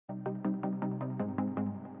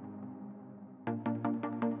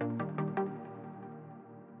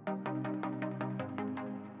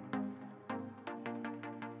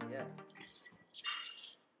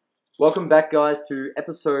Welcome back, guys, to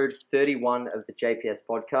episode 31 of the JPS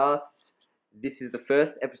podcast. This is the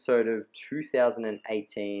first episode of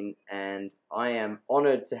 2018, and I am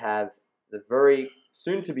honoured to have the very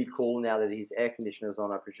soon-to-be cool, now that his air conditioner's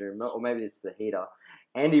on, I presume, or maybe it's the heater,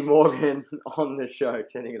 Andy Morgan on the show,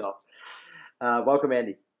 turning it off. Welcome,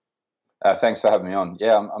 Andy. Thanks for having me on.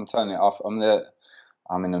 Yeah, I'm turning it off.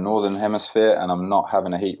 I'm in the northern hemisphere, and I'm not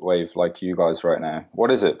having a heat wave like you guys right now.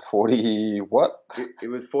 What is it? 40 what? It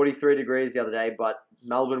was 43 degrees the other day, but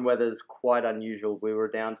Melbourne weather's quite unusual. We were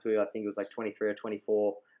down to, I think it was like 23 or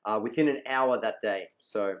 24 within an hour that day.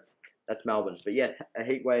 So that's Melbourne. But yes, a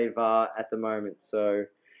heat wave at the moment. So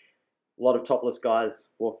a lot of topless guys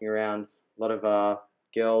walking around, a lot of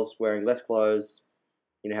girls wearing less clothes.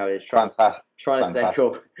 You know how it is. Trying to stay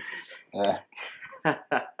cool. Yeah.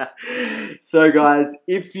 So, guys,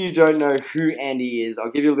 if you don't know who Andy is,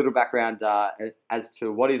 I'll give you a little background as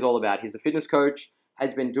to what he's all about. He's a fitness coach,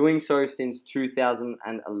 has been doing so since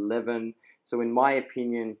 2011. So, in my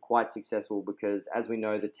opinion, quite successful because, as we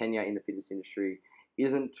know, the tenure in the fitness industry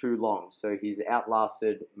isn't too long. So, he's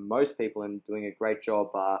outlasted most people and doing a great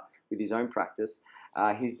job with his own practice.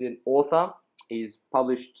 He's an author. He's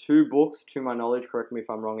published 2 books, to my knowledge. Correct me if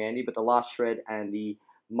I'm wrong, Andy, but The Last Shred and the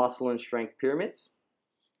Muscle and Strength Pyramids.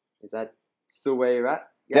 Is that still where you're at?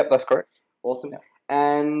 Yep, that's correct. Awesome. Yep.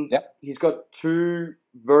 And he's got 2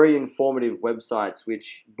 very informative websites,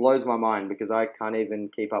 which blows my mind because I can't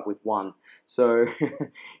even keep up with one. So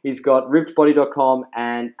he's got rippedbody.com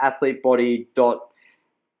and athletebody. Do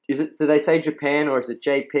they say Japan or is it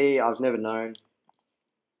JP? I've never known.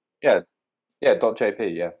 Yeah,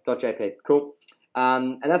 .jp, yeah. .jp, cool.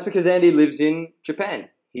 And that's because Andy lives in Japan.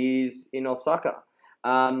 He's in Osaka.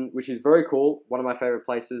 Which is very cool, one of my favorite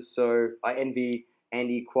places, so I envy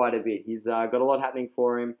Andy quite a bit. He's got a lot happening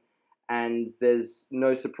for him, and there's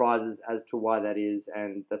no surprises as to why that is,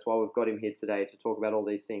 and that's why we've got him here today to talk about all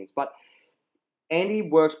these things. But Andy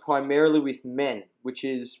works primarily with men, which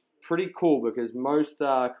is pretty cool because most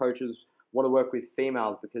coaches want to work with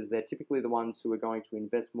females because they're typically the ones who are going to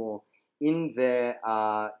invest more in their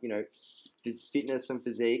fitness and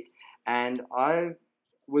physique, and I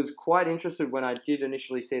was quite interested when I did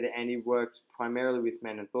initially see that Andy worked primarily with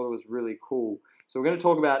men and thought it was really cool. So we're going to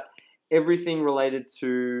talk about everything related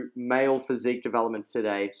to male physique development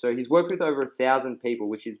today. So he's worked with over 1,000 people,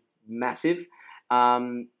 which is massive.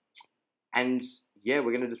 And yeah,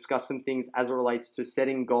 we're going to discuss some things as it relates to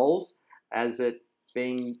setting goals. As it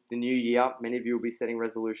being the new year, many of you will be setting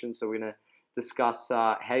resolutions. So we're going to discuss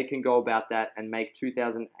how you can go about that and make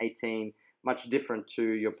 2018 much different to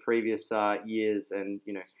your previous years and,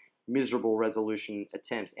 miserable resolution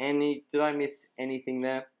attempts. Andy, did I miss anything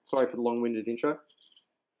there? Sorry for the long-winded intro.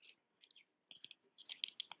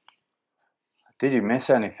 Did you miss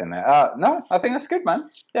anything there? No, I think that's good, man.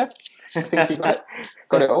 Yeah, I think you got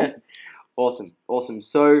it all. Awesome.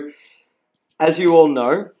 So, as you all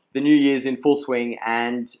know, the new year's in full swing,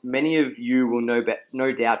 and many of you will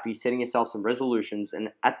no doubt be setting yourself some resolutions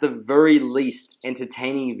and at the very least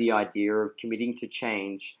entertaining the idea of committing to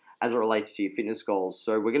change as it relates to your fitness goals.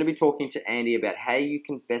 So we're going to be talking to Andy about how you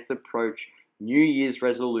can best approach New Year's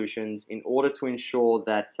resolutions in order to ensure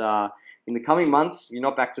that in the coming months you're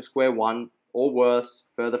not back to square one or worse,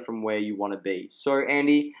 further from where you want to be. So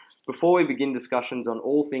Andy, before we begin discussions on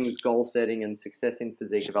all things goal setting and success in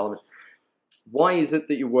physique development, why is it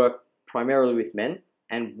that you work primarily with men,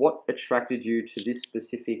 and what attracted you to this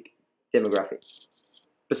specific demographic?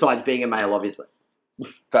 Besides being a male, obviously.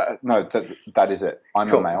 That is it. I'm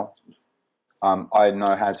cool. A male. I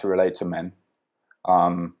know how to relate to men.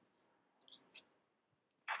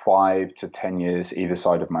 5 to 10 years either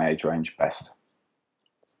side of my age range, best.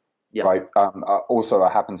 Yep. Right. Also,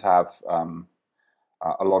 I happen to have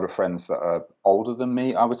a lot of friends that are older than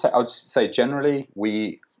me. I would say generally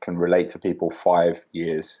we can relate to people 5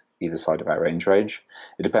 years either side of our age range.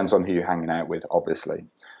 It depends on who you're hanging out with, obviously.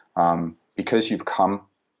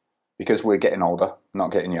 Because we're getting older,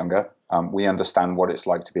 not getting younger, we understand what it's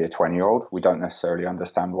like to be a 20-year-old. We don't necessarily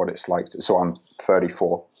understand what it's like so I'm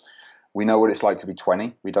 34. We know what it's like to be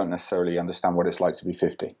 20. We don't necessarily understand what it's like to be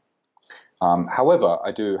 50. However,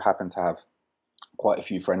 I do happen to have quite a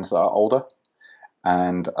few friends that are older,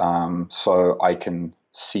 and so I can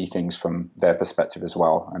see things from their perspective as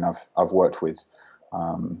well. And I've worked with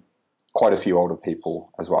quite a few older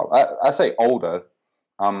people as well. I say older.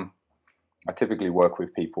 I typically work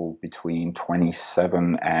with people between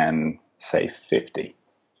 27 and say 50.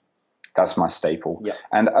 That's my staple. Yeah.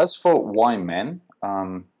 And as for why men,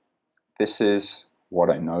 this is what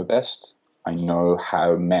I know best. I know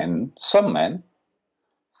how some men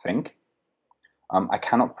think. I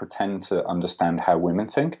cannot pretend to understand how women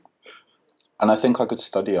think. And I think I could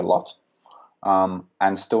study a lot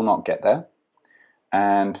and still not get there.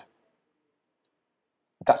 And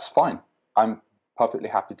that's fine. I'm perfectly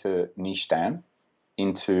happy to niche down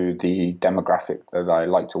into the demographic that I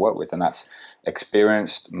like to work with, and that's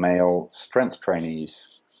experienced male strength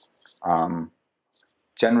trainees,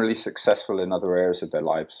 generally successful in other areas of their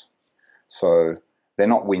lives. So they're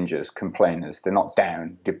not whingers, complainers, they're not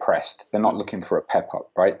down, depressed, they're not looking for a pep up,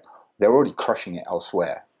 right? They're already crushing it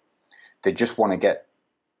elsewhere. They just want to get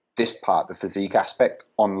this part, the physique aspect,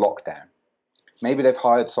 on lockdown. Maybe they've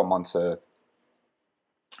hired someone to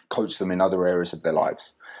coach them in other areas of their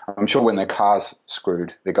lives. I'm sure when their car's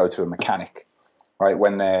screwed, they go to a mechanic, right?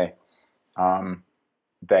 When they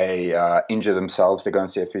injure themselves, they go and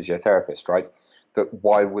see a physiotherapist, right? That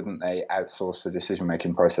why wouldn't they outsource the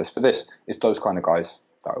decision-making process for this? It's those kind of guys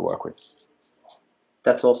that I work with.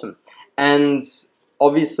 That's awesome. And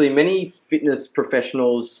obviously many fitness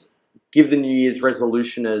professionals give the New Year's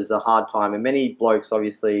resolution as a hard time, and many blokes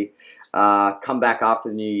obviously come back after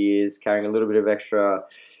the New Year's carrying a little bit of extra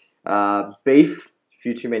beef, a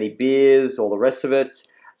few too many beers, all the rest of it.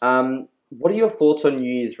 What are your thoughts on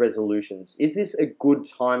New Year's resolutions? Is this a good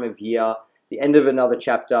time of year, the end of another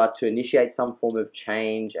chapter, to initiate some form of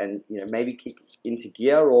change and maybe kick into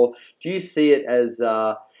gear, or do you see it as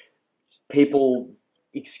people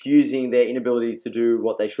excusing their inability to do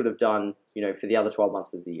what they should have done, for the other 12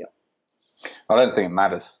 months of the year? I don't think it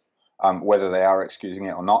matters whether they are excusing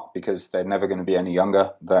it or not, because they're never going to be any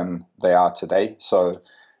younger than they are today. So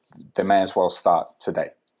they may as well start today.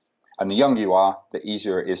 And the younger you are, the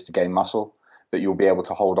easier it is to gain muscle that you'll be able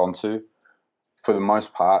to hold on to, for the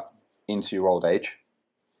most part, into your old age,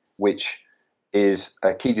 which is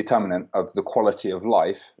a key determinant of the quality of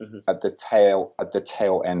life at the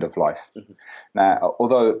tail end of life. Now,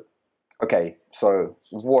 okay, so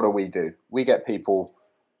what do? We get people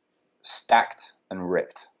stacked and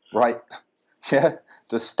ripped, right? Yeah.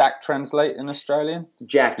 Does stack translate in Australian?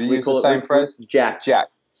 Jacked. Do you use the same phrase? Jacked.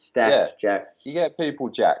 Stacked. Yeah. Jacked. You get people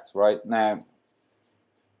jacked, right? Now,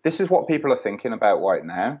 this is what people are thinking about right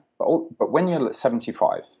now. But when you're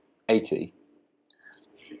 75, 80,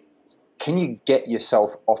 can you get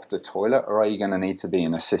yourself off the toilet, or are you going to need to be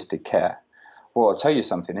in assisted care? Well, I'll tell you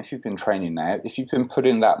something. If you've been training now, if you've been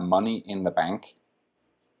putting that money in the bank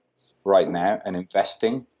right now and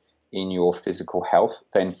investing in your physical health,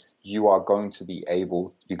 then you're going to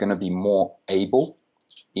be more able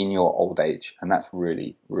in your old age. And that's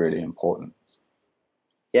really, really important.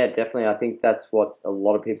 Yeah, definitely. I think that's what a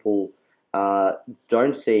lot of people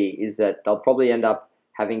don't see, is that they'll probably end up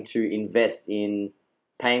having to invest in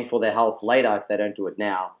paying for their health later if they don't do it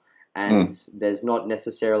now. And there's not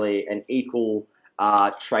necessarily an equal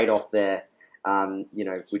trade-off there,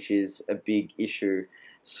 which is a big issue.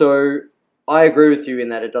 So I agree with you in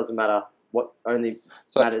that it doesn't matter what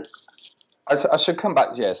matters. I should come back.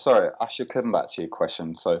 Yeah, sorry. I should come back to your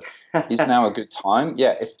question. So is now a good time?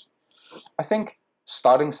 Yeah. I think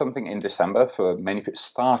starting something in December for many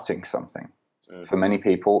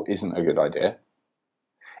people isn't a good idea.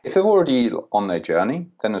 If they're already on their journey,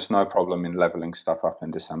 then there's no problem in leveling stuff up in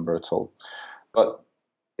December at all. But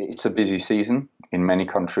it's a busy season in many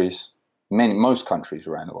countries, most countries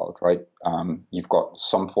around the world, right? You've got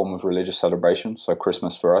some form of religious celebration. So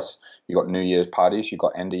Christmas for us, you've got New Year's parties, you've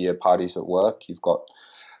got end of year parties at work, you've got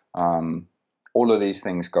all of these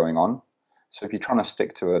things going on. So if you're trying to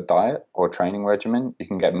stick to a diet or training regimen, you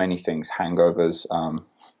can get many things, hangovers,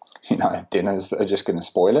 dinners that are just going to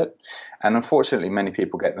spoil it. And unfortunately, many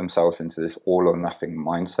people get themselves into this all or nothing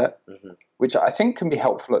mindset, which I think can be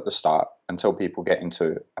helpful at the start until people get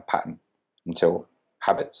into a pattern, until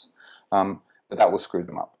habits. But that will screw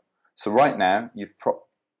them up. So right now,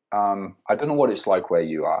 I don't know what it's like where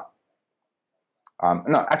you are.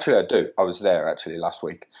 No, actually I do. I was there actually last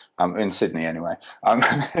week, in Sydney anyway. And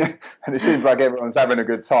it seems like everyone's having a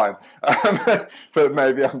good time. But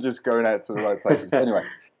maybe I'm just going out to the right places. Anyway,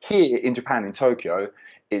 here in Japan, in Tokyo,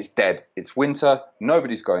 it's dead. It's winter.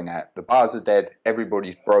 Nobody's going out. The bars are dead.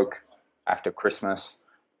 Everybody's broke after Christmas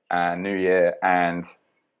and New Year. And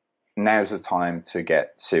now's the time to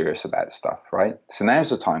get serious about stuff, right? So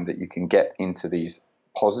now's the time that you can get into these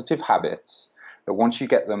positive habits that once you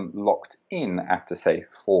get them locked in after, say,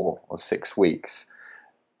 4 or 6 weeks,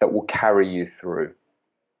 that will carry you through.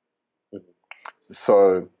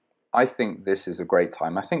 So I think this is a great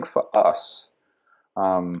time. I think for us,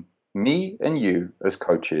 me and you as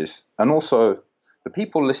coaches, and also the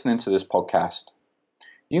people listening to this podcast,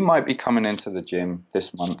 you might be coming into the gym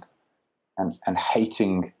this month and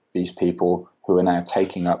hating these people who are now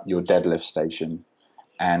taking up your deadlift station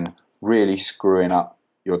and really screwing up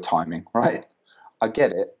your timing, right? I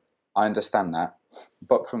get it. I understand that.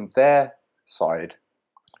 But from their side,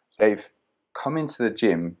 they've come into the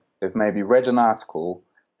gym, they've maybe read an article,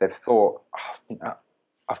 they've thought, oh,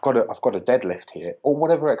 I've got a deadlift here, or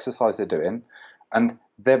whatever exercise they're doing, and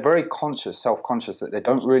they're very self-conscious that they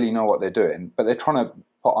don't really know what they're doing, but they're trying to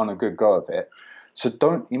put on a good go of it. So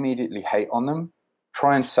don't immediately hate on them.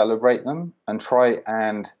 Try and celebrate them, and try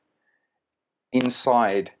and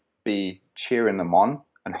inside be cheering them on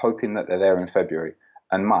and hoping that they're there in February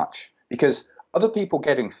and March. Because other people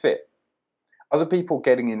getting fit, other people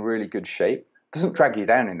getting in really good shape doesn't drag you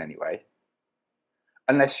down in any way,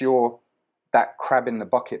 unless you're that crab in the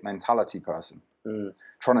bucket mentality person,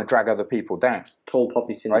 trying to drag other people down. Tall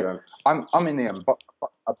poppy syndrome. Right? I'm in the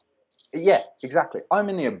yeah, exactly. I'm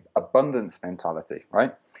in the abundance mentality,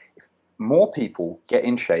 right? If more people get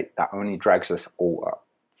in shape, that only drags us all up.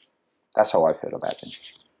 That's how I feel about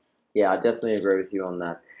it. Yeah, I definitely agree with you on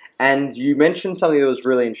that. And you mentioned something that was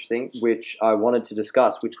really interesting, which I wanted to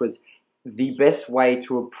discuss, which was the best way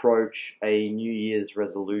to approach a New Year's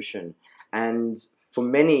resolution. And for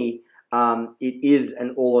many, it is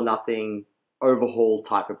an all or nothing overhaul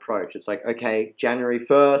type approach. It's like, okay, January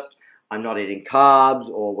 1st, I'm not eating carbs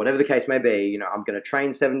or whatever the case may be. You know, I'm going to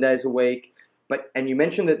train 7 days a week. And you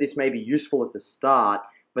mentioned that this may be useful at the start,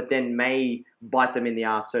 but then may bite them in the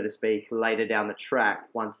ass, so to speak, later down the track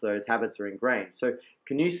once those habits are ingrained. So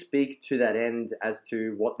can you speak to that end as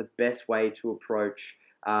to what the best way to approach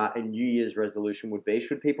a New Year's resolution would be?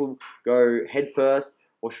 Should people go head first,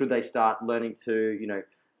 or should they start learning to, you know,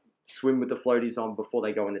 swim with the floaties on before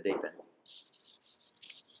they go in the deep end?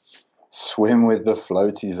 Swim with the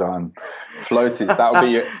floaties on. Floaties,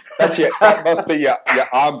 that must be your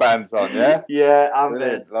armbands on, yeah? Yeah,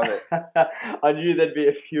 armbands. Love it. I knew there'd be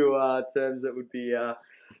a few terms that would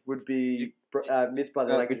be missed by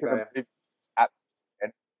the language barrier.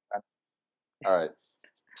 All right.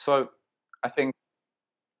 So I think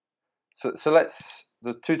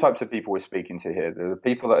there's two types of people we're speaking to here. There are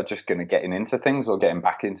people that are just going to getting into things or getting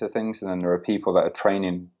back into things, and then there are people that are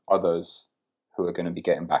training others who are going to be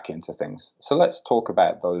getting back into things. So let's talk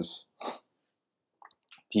about those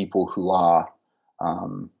people who are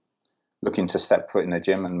looking to step foot in the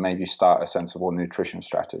gym and maybe start a sensible nutrition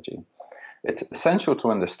strategy. It's essential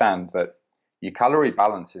to understand that your calorie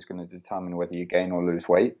balance is going to determine whether you gain or lose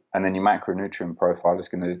weight, and then your macronutrient profile is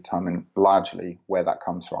going to determine largely where that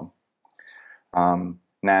comes from.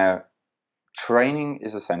 Now, training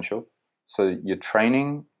is essential. So your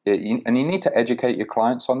training, and you need to educate your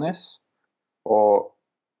clients on this, or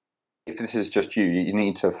if this is just you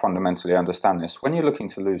need to fundamentally understand this. When you're looking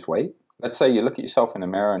to lose weight, let's say you look at yourself in a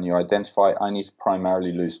mirror and you identify, I need to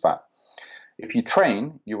primarily lose fat. If you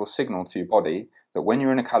train, you will signal to your body that when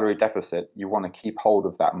you're in a calorie deficit, you want to keep hold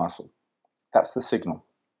of that muscle. That's the signal.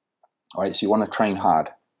 All right, so you want to train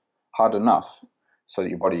hard enough so that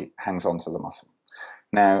your body hangs on to the muscle.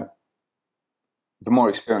 Now, the more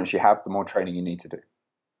experience you have, the more training you need to do.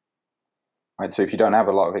 Right, so if you don't have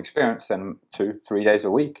a lot of experience, then 2-3 days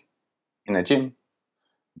a week in a gym,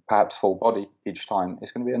 perhaps full body each time,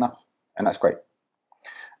 is going to be enough, and that's great.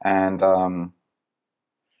 And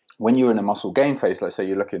when you're in a muscle gain phase, let's say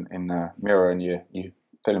you're looking in the mirror and you're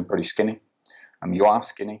feeling pretty skinny, you are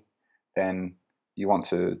skinny, then you want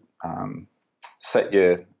to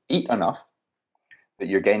eat enough that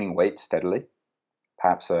you're gaining weight steadily,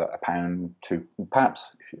 perhaps a pound,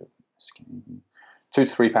 perhaps if you're skinny, 2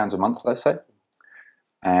 to 3 pounds a month, let's say,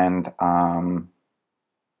 and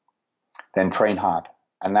then train hard.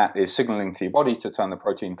 And that is signaling to your body to turn the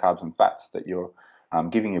protein, carbs, and fats that you're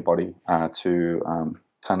giving your body to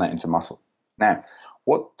turn that into muscle. Now,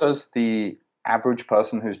 what does the average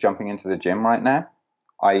person who's jumping into the gym right now,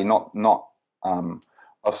 i.e. not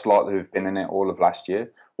us lot who've been in it all of last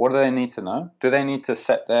year, what do they need to know? Do they need to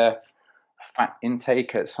set their fat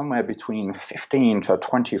intake at somewhere between 15 to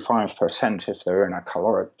 25% if they're in a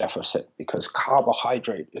caloric deficit, because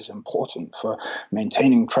carbohydrate is important for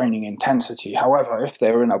maintaining training intensity? However, if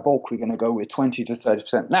they're in a bulk, we're going to go with 20 to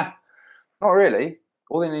 30%. Nah, not really.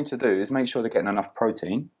 All they need to do is make sure they're getting enough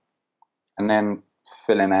protein and then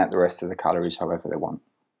filling out the rest of the calories however they want.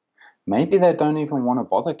 Maybe they don't even want to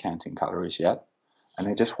bother counting calories yet, and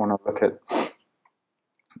they just want to look at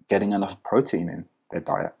getting enough protein in their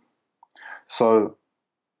diet. So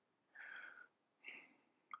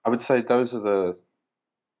I would say those are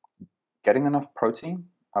getting enough protein,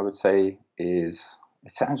 I would say, it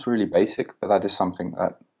sounds really basic, but that is something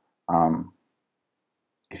that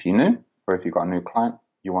if you're new or if you've got a new client,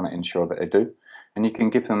 you want to ensure that they do. And you can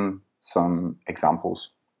give them some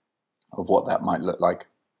examples of what that might look like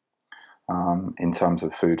in terms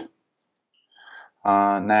of food.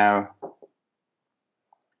 Now,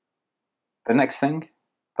 The next thing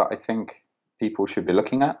that I think people should be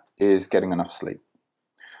looking at is getting enough sleep.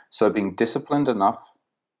 So being disciplined enough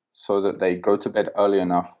so that they go to bed early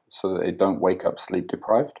enough so that they don't wake up sleep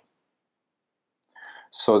deprived,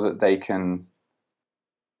 so that they can,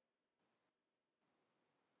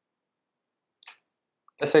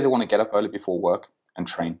 let's say they want to get up early before work and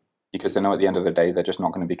train, because they know at the end of the day they're just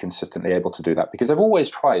not going to be consistently able to do that, because they've always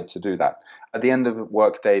tried to do that. At the end of the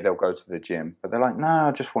work day, they'll go to the gym, but they're like, no,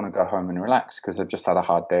 I just want to go home and relax because they've just had a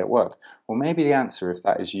hard day at work. Well, maybe the answer, if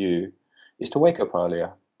that is you, is to wake up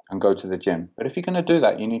earlier and go to the gym. But if you're going to do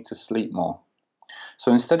that, you need to sleep more.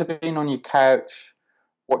 So instead of being on your couch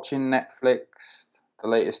watching Netflix, the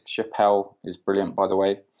latest Chappelle is brilliant, by the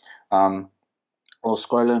way, or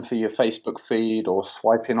scrolling through your Facebook feed or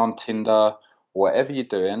swiping on Tinder, or whatever you're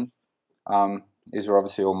doing, these are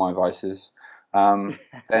obviously all my vices,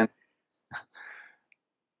 then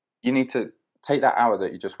you need to take that hour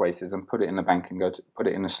that you just wasted and put it in the bank and put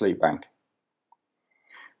it in a sleep bank.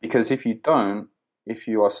 Because if you don't, if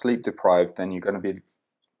you are sleep deprived, then you're not going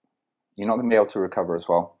to be able to recover as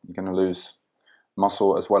well. You're going to lose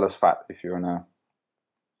muscle as well as fat if you're in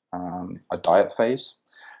a diet phase.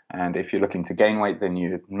 And if you're looking to gain weight, then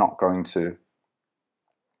you're not going to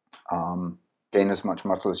gain as much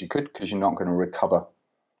muscle as you could, because you're not going to recover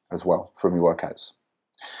as well from your workouts.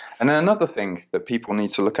 And then another thing that people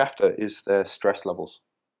need to look after is their stress levels.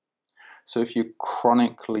 So if you're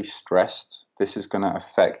chronically stressed, this is going to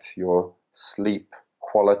affect your sleep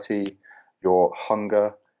quality, your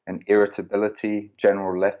hunger and irritability,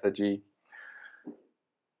 general lethargy.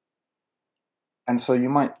 And so you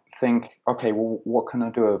might think, okay, well, what can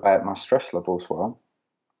I do about my stress levels? Well,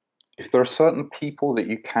 if there are certain people that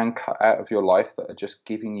you can cut out of your life that are just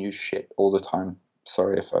giving you shit all the time,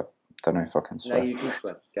 sorry if I don't know if I can swear. No, you can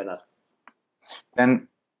swear. Go nuts. Then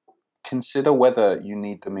consider whether you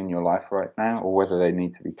need them in your life right now or whether they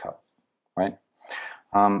need to be cut, right?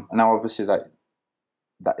 Now, obviously, that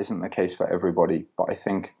isn't the case for everybody, but I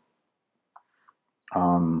think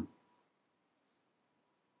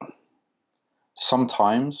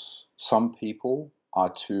sometimes some people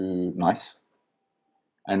are too nice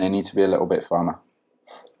and they need to be a little bit firmer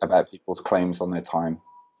about people's claims on their time.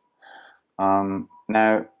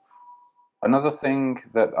 Now, another thing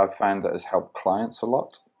that I've found that has helped clients a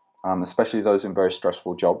lot, especially those in very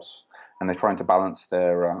stressful jobs, and they're trying to balance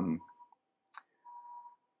their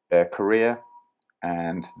career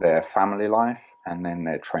and their family life and then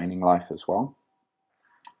their training life as well,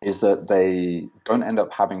 is that they don't end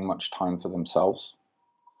up having much time for themselves.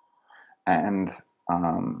 And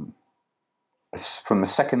from the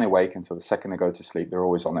second they wake until the second they go to sleep, they're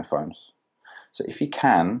always on their phones. So if you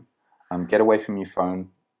can, get away from your phone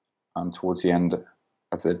towards the end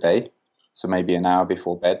of the day. So maybe an hour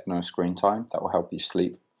before bed, no screen time. That will help you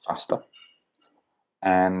sleep faster.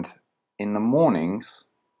 And in the mornings,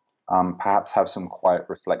 perhaps have some quiet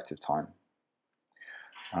reflective time.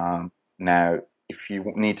 Now, if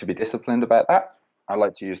you need to be disciplined about that, I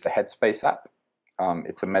like to use the Headspace app.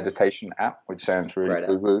 It's a meditation app, which sounds really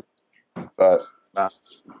woo-woo, but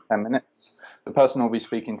 10 minutes. The person I'll be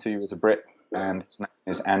speaking to is a Brit, and his name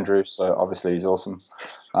is Andrew, so obviously he's awesome.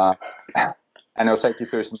 And he'll take you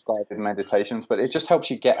through some guided meditations, but it just helps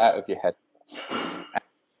you get out of your head.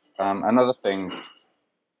 Another thing,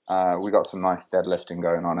 we got some nice deadlifting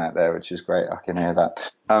going on out there, which is great. I can hear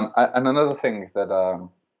that. And another thing that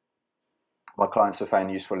my clients have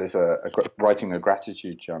found useful is writing a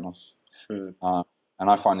gratitude journal. And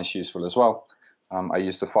I find this useful as well. I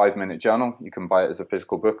use the 5-minute journal. You can buy it as a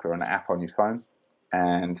physical book or an app on your phone.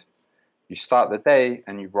 And you start the day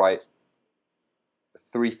and you write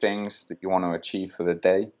 3 things that you want to achieve for the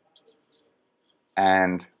day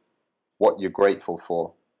and what you're grateful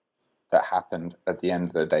for that happened at the end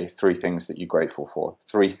of the day. 3 things that you're grateful for.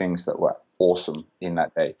 3 things that were awesome in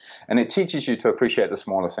that day. And it teaches you to appreciate the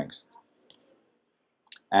smaller things.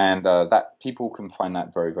 And that people can find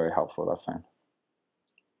that very, very helpful, I've found.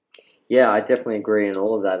 Yeah, I definitely agree on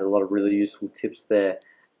all of that. A lot of really useful tips there.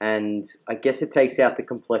 And I guess it takes out the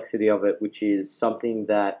complexity of it, which is something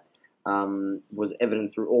that was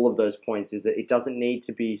evident through all of those points, is that it doesn't need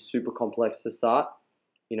to be super complex to start.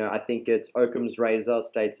 You know, I think it's Occam's razor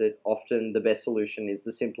states that often the best solution is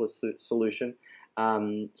the simplest solution.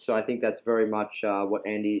 So I think that's very much what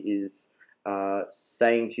Andy is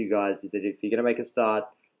saying to you guys, is that if you're going to make a start,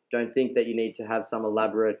 don't think that you need to have some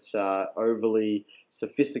elaborate, overly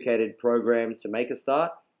sophisticated program to make a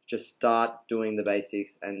start. Just start doing the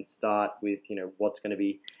basics and start with, you know, what's going to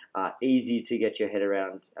be easy to get your head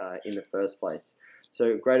around in the first place.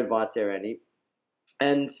 So great advice there, Andy.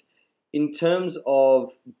 And In terms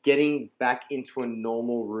of getting back into a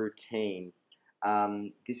normal routine,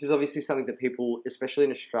 this is obviously something that people, especially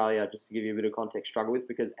in Australia, just to give you a bit of context, struggle with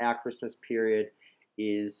because our Christmas period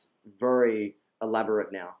is very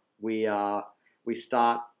elaborate now. We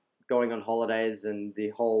start going on holidays and the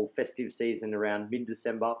whole festive season around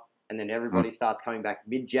mid-December, and then everybody starts coming back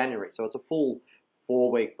mid-January. So it's a full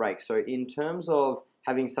 4-week break. So in terms of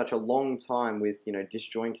having such a long time with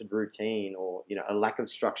disjointed routine or a lack of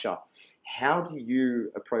structure, how do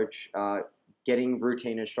you approach getting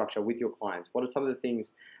routine and structure with your clients? What are some of the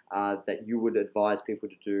things that you would advise people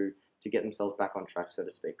to do to get themselves back on track, so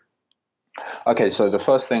to speak? Okay, so the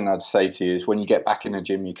first thing I'd say to you is when you get back in the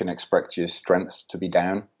gym, you can expect your strength to be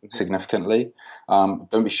down significantly.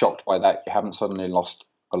 Don't be shocked by that. You haven't suddenly lost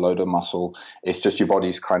a load of muscle. It's just your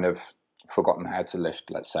body's kind of forgotten how to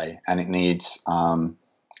lift, let's say, and it needs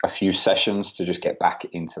a few sessions to just get back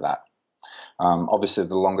into that. Obviously,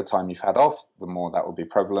 the longer time you've had off, the more that will be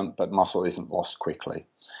prevalent, but muscle isn't lost quickly.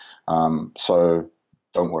 So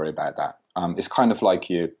don't worry about that. It's kind of like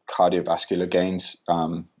your cardiovascular gains.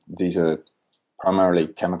 These are primarily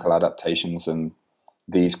chemical adaptations, and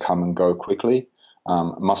these come and go quickly.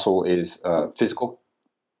 Muscle is physical,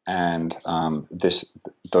 and this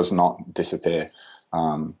does not disappear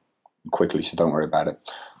quickly, so don't worry about it.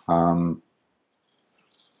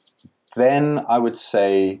 Then I would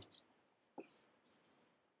say,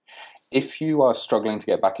 if you are struggling to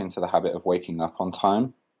get back into the habit of waking up on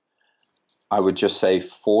time, I would just say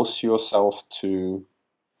force yourself to,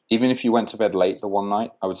 even if you went to bed late the one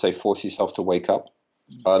night, I would say force yourself to wake up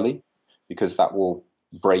early, because that will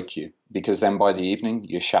break you. Because then by the evening,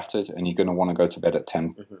 you're shattered and you're going to want to go to bed at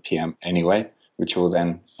 10 p.m. anyway, which will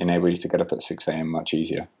then enable you to get up at 6 a.m. much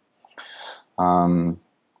easier. And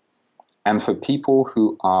for people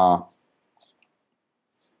who are,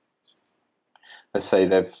 let's say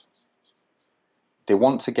they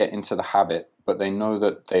want to get into the habit, but they know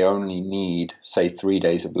that they only need, say, 3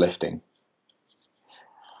 days of lifting,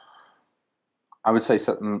 I would say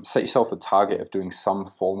set yourself a target of doing some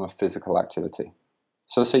form of physical activity.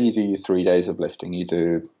 So say you do your 3 days of lifting, you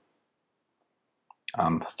do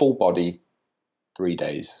full body 3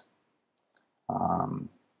 days.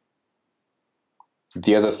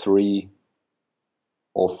 The other 3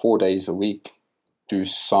 or 4 days a week, do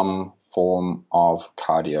some form of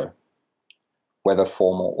cardio, whether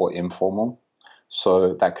formal or informal.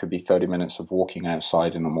 So that could be 30 minutes of walking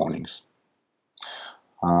outside in the mornings.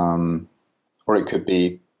 Or it could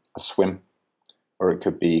be a swim, or it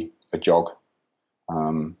could be a jog,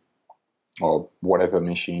 or whatever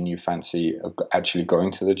machine you fancy of actually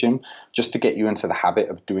going to the gym, just to get you into the habit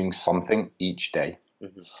of doing something each day.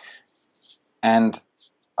 And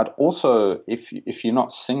I'd also, if you're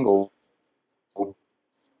not single,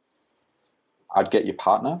 I'd get your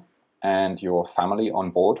partner and your family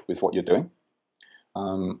on board with what you're doing.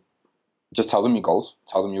 Just tell them your goals,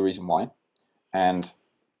 tell them your reason why, and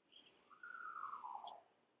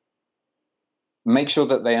make sure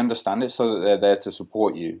that they understand it so that they're there to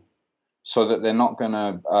support you, so that they're not going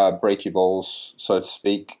to break your balls, so to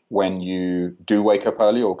speak, when you do wake up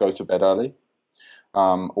early or go to bed early,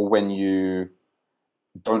 or when you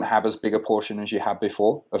don't have as big a portion as you had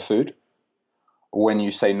before of food, or when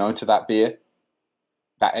you say no to that beer,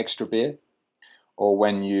 that extra beer, or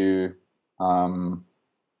when you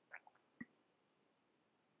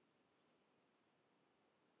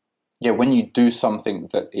when you do something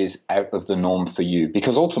that is out of the norm for you.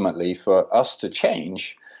 Because ultimately, for us to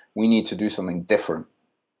change, we need to do something different.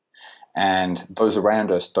 And those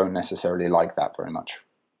around us don't necessarily like that very much.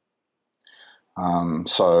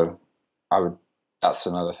 So that's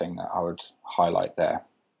another thing that I would highlight there.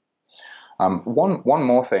 One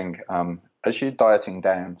more thing, as you're dieting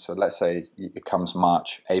down, so let's say it comes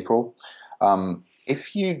March, April,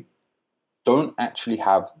 if you don't actually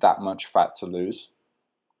have that much fat to lose,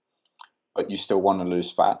 but you still want to lose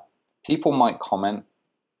fat, people might comment,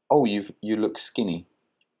 "Oh, you look skinny,"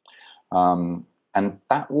 and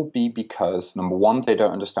that will be because, number one, they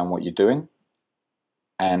don't understand what you're doing,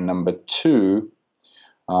 and number two,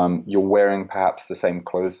 you're wearing perhaps the same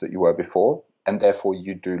clothes that you were before, and therefore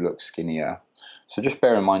you do look skinnier. So just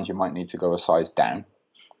bear in mind you might need to go a size down,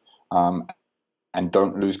 and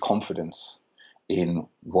don't lose confidence in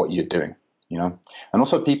what you're doing. And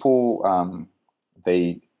also people,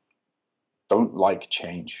 they don't like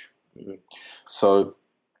change. So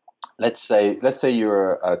let's say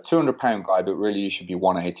you're a 200-pound guy, but really you should be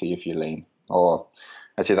 180 if you're lean. Or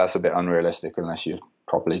actually, that's a bit unrealistic unless you're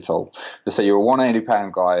properly told. Let's say you're a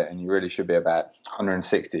 180-pound guy and you really should be about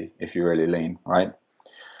 160 if you're really lean, right?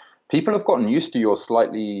 People have gotten used to your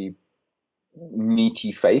slightly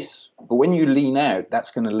meaty face. But when you lean out,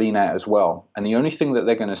 that's going to lean out as well. And the only thing that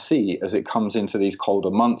they're going to see as it comes into these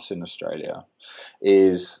colder months in Australia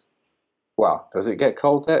is, well, does it get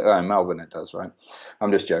cold there? Oh, in Melbourne it does, right?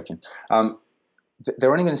 I'm just joking.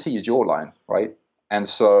 They're only going to see your jawline, right? And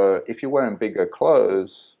so if you're wearing bigger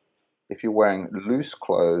clothes, if you're wearing loose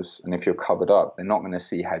clothes, and if you're covered up, they're not going to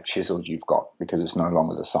see how chiseled you've got because it's no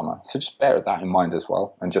longer the summer. So just bear that in mind as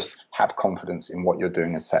well, and just have confidence in what you're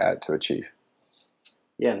doing and set out to achieve.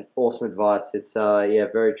 Yeah, awesome advice. It's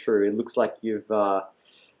very true. It looks like you've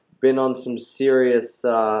been on some serious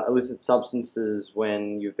illicit substances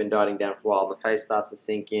when you've been dieting down for a while. The face starts to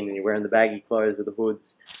sink in, and you're wearing the baggy clothes with the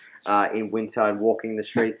hoods in winter and walking the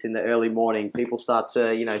streets in the early morning. People start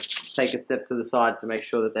to, take a step to the side to make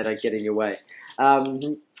sure that they don't get in your way. But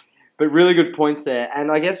really good points there.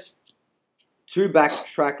 And I guess to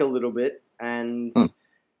backtrack a little bit, and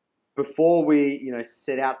before we,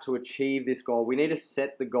 set out to achieve this goal, we need to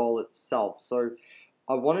set the goal itself. So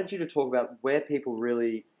I wanted you to talk about where people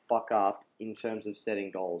really fuck up in terms of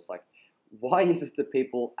setting goals. Like, why is it that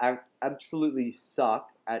people absolutely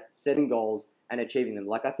suck at setting goals and achieving them?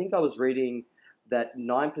 Like, I think I was reading that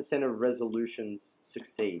 9% of resolutions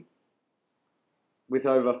succeed, with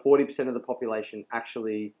over 40% of the population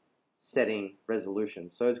actually setting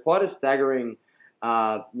resolutions. So it's quite a staggering,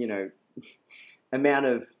 amount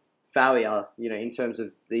of failure, in terms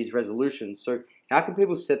of these resolutions. So how can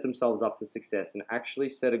people set themselves up for success and actually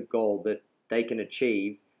set a goal that they can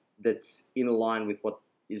achieve that's in line with what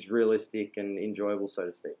is realistic and enjoyable, so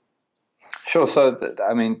to speak? Sure. So,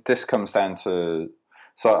 this comes down to,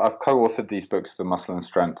 so I've co-authored these books, The Muscle and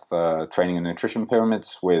Strength Training and Nutrition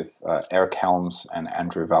Pyramids, with Eric Helms and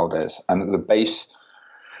Andrew Valdez. And at the base,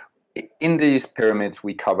 in these pyramids,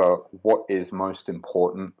 we cover what is most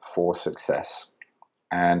important for success.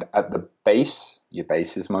 And at the base, your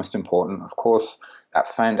base is most important. Of course, that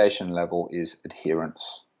foundation level is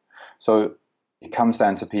adherence. So it comes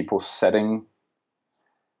down to people setting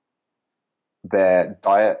their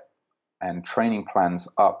diet and training plans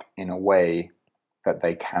up in a way that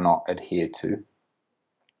they cannot adhere to,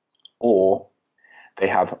 or they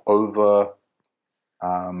have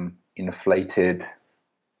inflated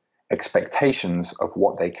expectations of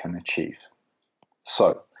what they can achieve.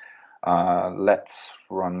 So let's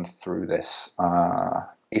run through this.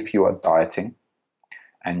 If you are dieting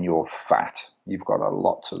and you're fat, you've got a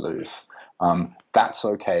lot to lose. That's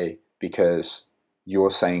okay, because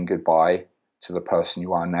you're saying goodbye to the person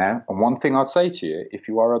you are now. And one thing I'd say to you, if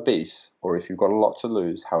you are obese or if you've got a lot to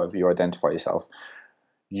lose, however you identify yourself,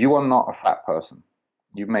 you are not a fat person.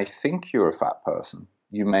 You may think you're a fat person.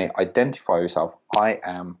 You may identify yourself, I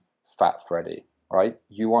am Fat Freddy, right?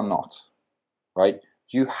 You are not, right?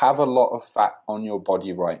 You have a lot of fat on your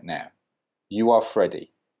body right now. You are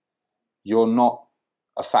Freddy. You're not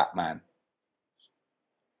a fat man.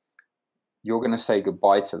 You're going to say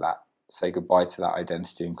goodbye to that. Say goodbye to that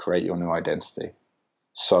identity and create your new identity.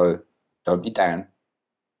 So don't be down.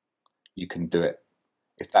 You can do it.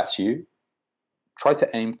 If that's you, try to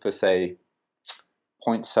aim for, say,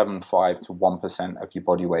 0.75 to 1% of your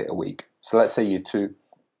body weight a week. So let's say you're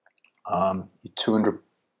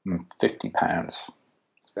 250 pounds.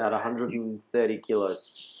 It's about 130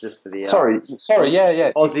 kilos, just for the sorry,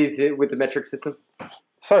 yeah. Aussies with the metric system.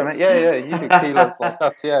 Sorry, mate. Yeah. You do kilos like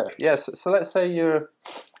us. Yeah. So let's say you're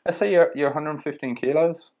 115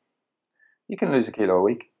 kilos. You can lose a kilo a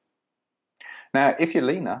week. Now, if you're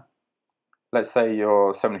leaner, let's say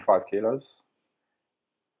you're 75 kilos,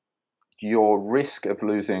 your risk of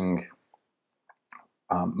losing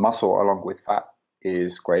muscle along with fat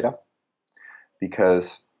is greater,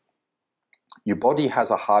 because your body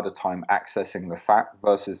has a harder time accessing the fat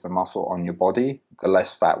versus the muscle on your body, the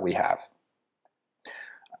less fat we have.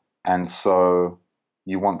 And so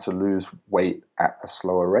you want to lose weight at a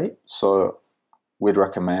slower rate. So we'd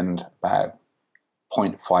recommend about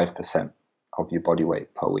 0.5% of your body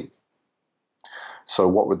weight per week. So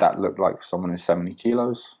what would that look like for someone who's 70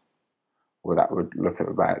 kilos? Well, that would look at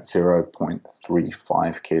about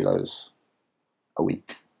 0.35 kilos a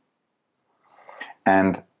week.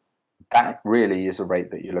 And that really is a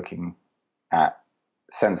rate that you're looking at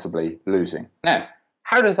sensibly losing. Now,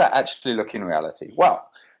 how does that actually look in reality? Well,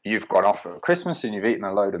 you've gone off for Christmas and you've eaten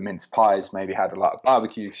a load of mince pies, maybe had a lot of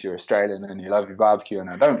barbecue because you're Australian and you love your barbecue, and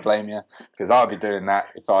I don't blame you, because I'd be doing that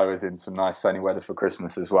if I was in some nice sunny weather for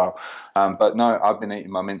Christmas as well. But no, I've been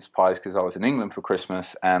eating my mince pies because I was in England for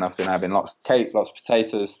Christmas, and I've been having lots of cake, lots of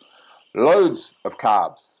potatoes, loads of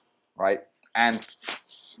carbs, right? And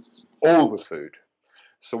all the food.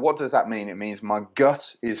 So what does that mean? It means my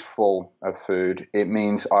gut is full of food. It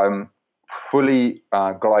means I'm fully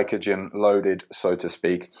glycogen loaded, so to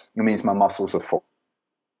speak. It means my muscles are full.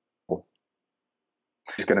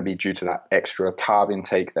 It's going to be due to that extra carb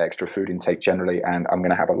intake, the extra food intake generally, and I'm going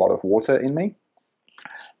to have a lot of water in me.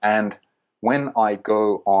 And when I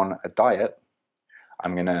go on a diet,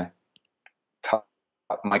 I'm going to cut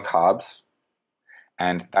my carbs,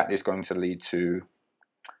 and that is going to lead to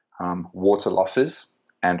water losses.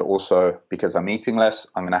 And also, because I'm eating less,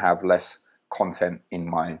 I'm going to have less content in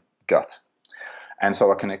my gut. And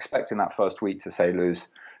so I can expect in that first week to, say, lose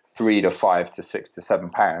 3 to 5 to 6 to 7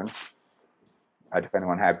 pounds, depending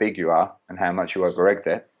on how big you are and how much you over-egged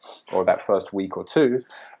it, or that first week or two.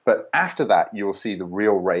 But after that, you'll see the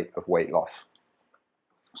real rate of weight loss.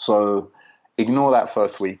 So ignore that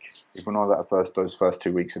first week, ignore those first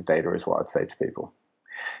 2 weeks of data is what I'd say to people.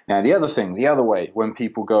 Now, the other way, when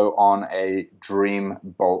people go on a dream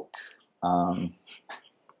bulk,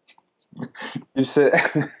 you said,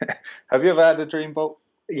 have you ever had a dream bulk?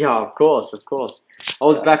 Yeah, of course. I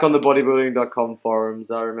was back on the bodybuilding.com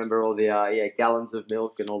forums. I remember all the gallons of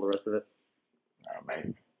milk and all the rest of it. Oh,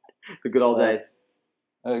 mate. The good old days.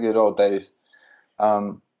 The good old days.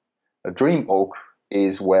 A dream bulk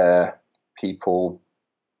is where people,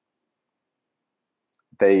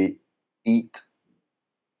 they eat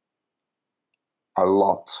a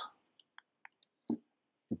lot,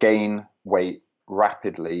 gain weight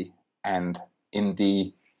rapidly, and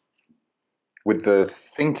with the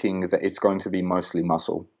thinking that it's going to be mostly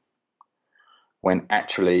muscle, when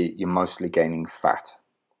actually you're mostly gaining fat.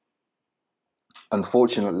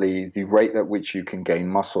 Unfortunately, the rate at which you can gain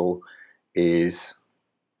muscle is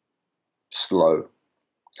slow.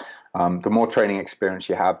 The more training experience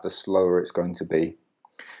you have, the slower it's going to be.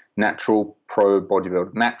 Natural pro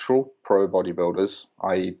bodybuilders,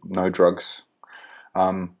 i.e. no drugs,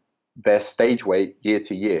 their stage weight year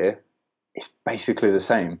to year is basically the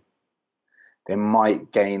same. They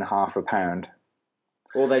might gain half a pound.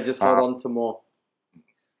 Or they just hold on to more.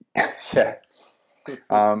 Yeah.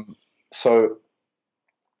 So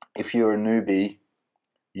if you're a newbie,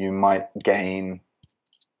 you might gain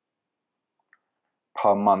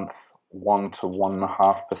per month 1 to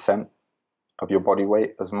 1.5% of your body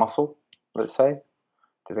weight as muscle, let's say.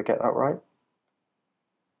 Did I get that right?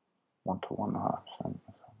 1 to 1.5%.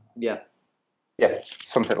 Yeah. Yeah,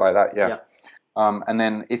 something like that, yeah. And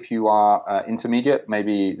then if you are intermediate,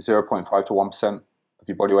 maybe 0.5 to 1% of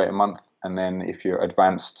your body weight a month. And then if you're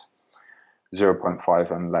advanced,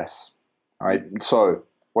 0.5 and less. All right. So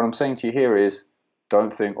what I'm saying to you here is,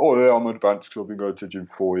 don't think, oh yeah, I'm advanced because I've been going to the gym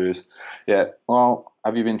 4 years. Yeah. Well,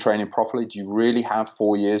 have you been training properly? Do you really have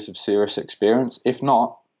 4 years of serious experience? If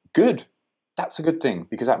not, good. That's a good thing,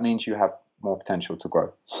 because that means you have more potential to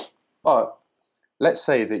grow. But let's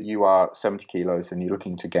say that you are 70 kilos and you're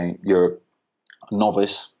looking to gain, you're a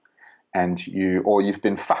novice, and you've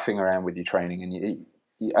been faffing around with your training, and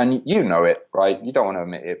you know it, right? You don't want to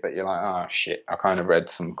admit it, but you're like, oh shit, I kind of read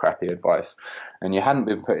some crappy advice, and you hadn't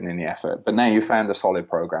been putting in the effort. But now you found a solid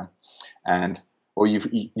program, or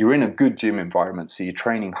you're in a good gym environment, so you're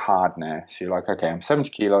training hard now. So you're like, okay, I'm 70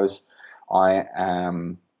 kilos, I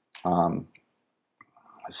am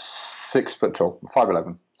 6 foot tall,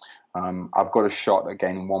 5'11". I've got a shot at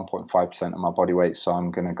gaining 1.5% of my body weight, so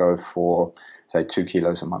I'm going to go for, say, 2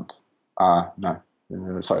 kilos a month. A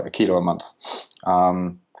kilo a month.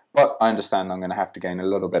 But I understand I'm going to have to gain a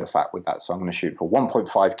little bit of fat with that, so I'm going to shoot for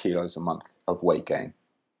 1.5 kilos a month of weight gain.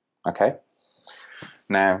 Okay?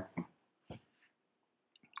 Now,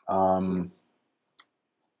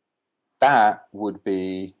 that would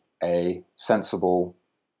be a sensible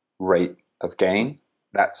rate of gain.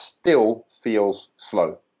 That still feels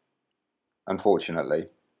slow, unfortunately.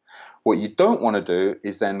 What you don't want to do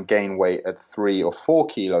is then gain weight at 3 or 4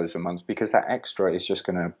 kilos a month, because that extra is just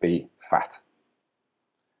going to be fat,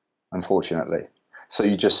 unfortunately. So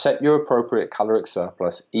you just set your appropriate caloric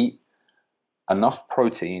surplus, eat enough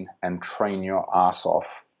protein, and train your ass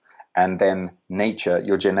off. And then nature,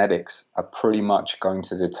 your genetics, are pretty much going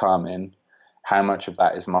to determine how much of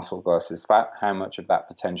that is muscle versus fat, how much of that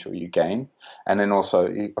potential you gain. And then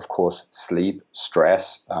also, of course, sleep,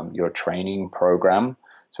 stress, your training program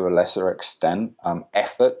to a lesser extent,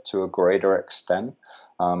 effort to a greater extent,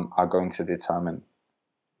 are going to determine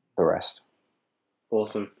the rest.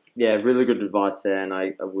 Awesome. Yeah, really good advice there, and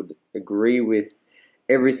I would agree with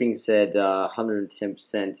everything said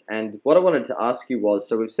 110%. And what I wanted to ask you was,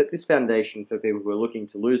 so we've set this foundation for people who are looking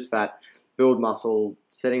to lose fat, build muscle,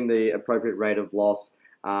 setting the appropriate rate of loss,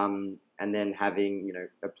 and then having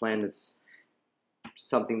a plan that's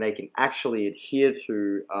something they can actually adhere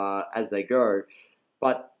to as they go.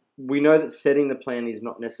 But we know that setting the plan is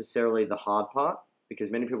not necessarily the hard part. because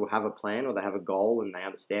many people have a plan or they have a goal and they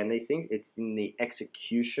understand these things. It's in the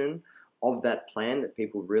execution of that plan that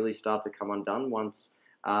people really start to come undone once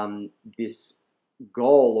this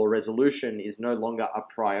goal or resolution is no longer a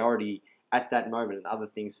priority at that moment and other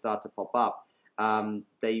things start to pop up.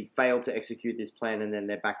 They fail to execute this plan and then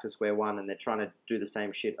they're back to square one and they're trying to do the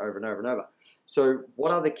same shit over and over and over. So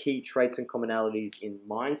what are the key traits and commonalities in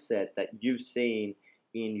mindset that you've seen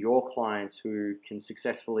in your clients who can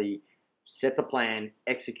successfully set the plan,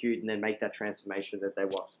 execute, and then make that transformation that they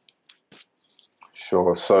want?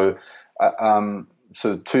 Sure. So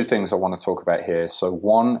two things I want to talk about here. So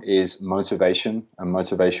one is motivation, and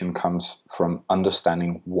motivation comes from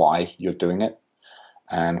understanding why you're doing it.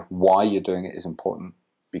 And why you're doing it is important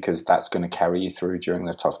because that's going to carry you through during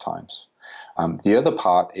the tough times. The other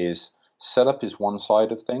part is setup is one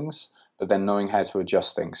side of things, but then knowing how to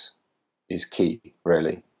adjust things is key,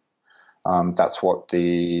 really. That's what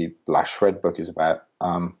the Last Shred book is about.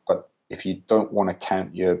 But if you don't want to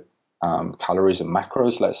count your calories and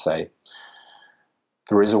macros, let's say,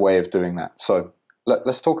 there is a way of doing that. So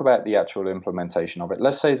let's talk about the actual implementation of it.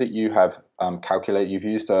 Let's say that you have you've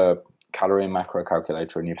used a calorie and macro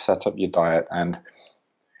calculator and you've set up your diet and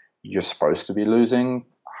you're supposed to be losing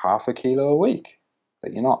 0.5 kilo a week,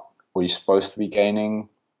 but you're not. Or you're supposed to be gaining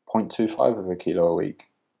 0.25 of a kilo a week,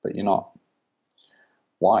 but you're not.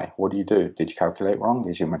 Why? What do you do? Did you calculate wrong?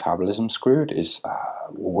 Is your metabolism screwed?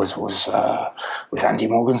 Was Andy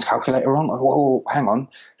Morgan's calculator wrong? Whoa, hang on.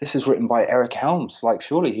 This is written by Eric Helms. Like,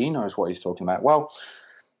 surely he knows what he's talking about. Well,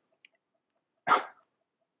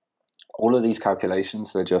 all of these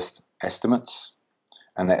calculations, they're just estimates.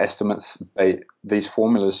 And they're estimates. These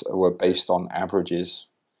formulas were based on averages,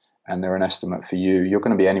 and they're an estimate for you. You're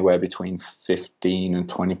going to be anywhere between 15 and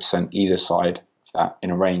 20% either side that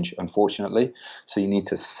in a range, unfortunately. So you need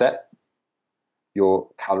to set your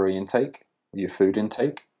calorie intake, your food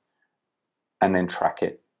intake, and then track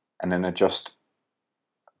it, and then adjust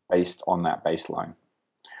based on that baseline.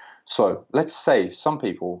 So let's say some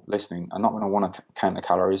people listening are not going to want to count the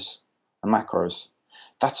calories and macros.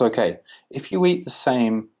 That's okay. If you eat the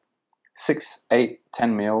same 6, 8,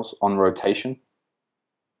 10 meals on rotation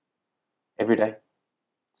every day,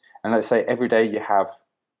 and let's say every day you have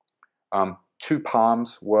 2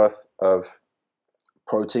 palms worth of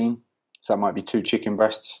protein, so that might be 2 chicken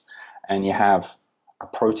breasts, and you have a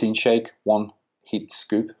protein shake, 1 heaped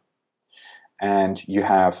scoop, and you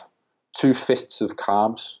have 2 fists of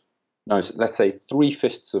carbs, let's say 3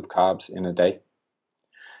 fists of carbs in a day,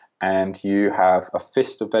 and you have a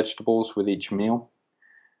fist of vegetables with each meal,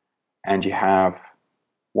 and you have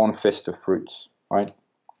 1 fist of fruits, right?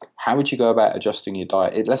 How would you go about adjusting your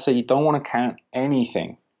diet? Let's say you don't want to count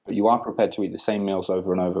anything, but you are prepared to eat the same meals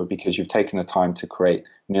over and over because you've taken the time to create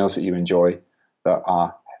meals that you enjoy that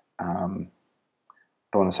are, I don't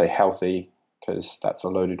want to say healthy because that's a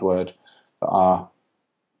loaded word, that are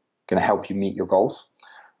going to help you meet your goals.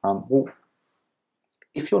 Well,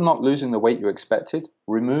 if you're not losing the weight you expected,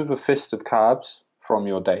 remove a fist of carbs from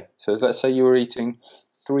your day. So let's say you were eating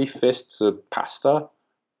 3 fists of pasta,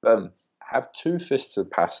 have 2 fists of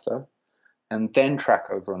pasta, and then track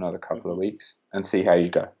over another couple of weeks and see how you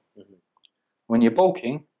go. When you're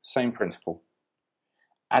bulking, same principle.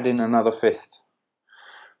 Add in another fist,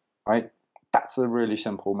 right? That's a really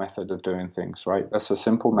simple method of doing things, right? That's a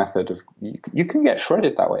simple method of, you can get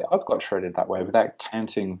shredded that way. I've got shredded that way without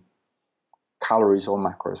counting calories or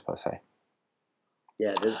macros per se.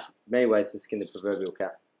 Yeah, there's many ways to skin the proverbial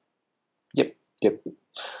cat. Yep.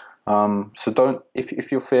 So don't,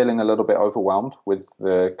 if you're feeling a little bit overwhelmed with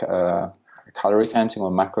the calorie counting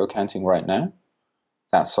or macro counting right now,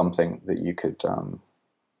 that's something that you could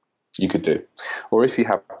do. Or if you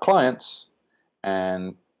have clients,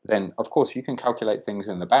 and then of course you can calculate things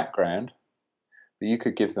in the background, but you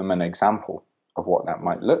could give them an example of what that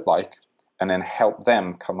might look like, and then help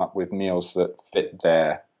them come up with meals that fit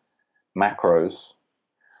their macros,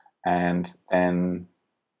 and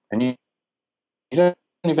you don't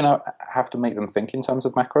even have to make them think in terms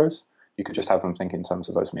of macros. You could just have them think in terms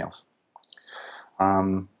of those meals.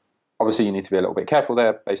 Obviously, you need to be a little bit careful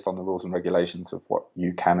there based on the rules and regulations of what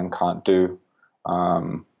you can and can't do,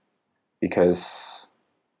 because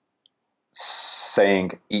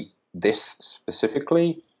saying eat this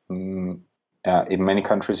specifically in many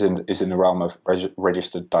countries is in the realm of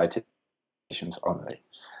registered dietitians only.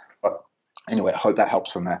 But anyway, I hope that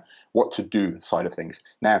helps from there. What to do side of things.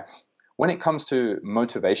 Now, when it comes to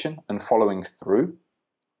motivation and following through,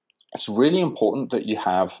 it's really important that you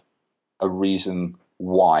have a reason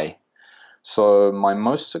why. So my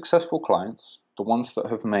most successful clients, the ones that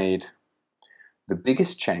have made the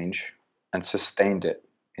biggest change and sustained it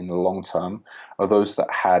in the long term are those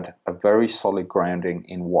that had a very solid grounding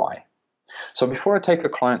in why. So before I take a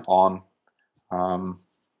client on, I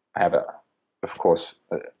have of course,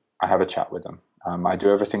 I have a chat with them. I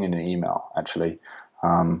do everything in an email, actually.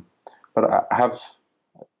 But I have,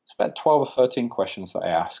 it's about 12 or 13 questions that I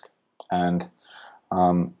ask. And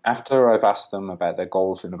after I've asked them about their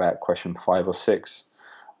goals in about question 5 or 6,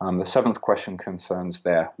 the 7th question concerns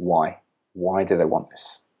their why. Why do they want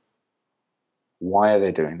this? Why are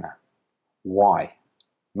they doing that? Why?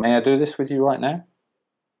 May I do this with you right now?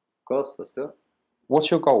 Of course, let's do it. What's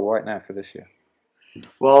your goal right now for this year?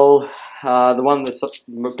 Well, the one that's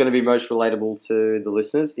going to be most relatable to the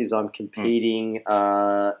listeners is I'm competing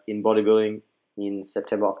in bodybuilding in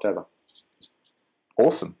September, October.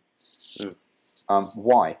 Awesome.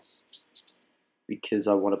 Why? Because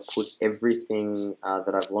I want to put everything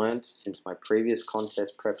that I've learned since my previous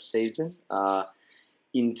contest prep season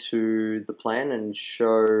into the plan and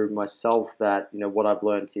show myself that what I've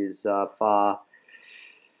learned is far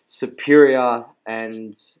superior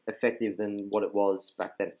and effective than what it was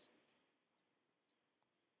back then.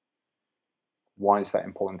 Why is that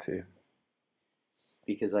important to you?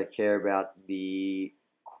 Because I care about the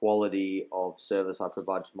quality of service I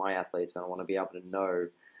provide to my athletes, and I want to be able to know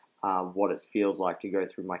what it feels like to go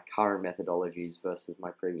through my current methodologies versus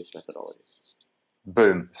my previous methodologies.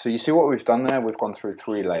 Boom. So you see what we've done there? We've gone through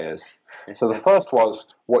 3 layers. So the first was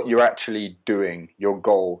what you're actually doing, your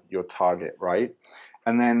goal, your target, right?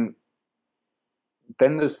 And then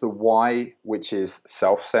there's the why, which is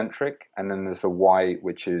self-centric, and then there's the why,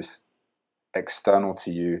 which is external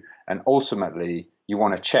to you. And ultimately, you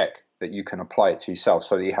want to check that you can apply it to yourself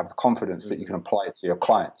so that you have the confidence that you can apply it to your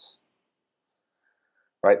clients.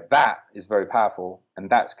 Right? That is very powerful, and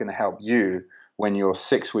that's going to help you when you're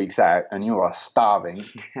 6 weeks out and you are starving.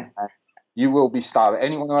 And you will be starving.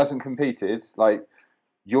 Anyone who hasn't competed, like,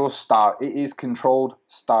 you're starved. It is controlled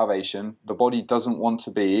starvation. The body doesn't want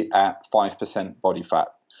to be at 5% body fat.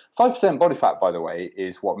 5% body fat, by the way,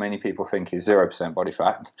 is what many people think is 0% body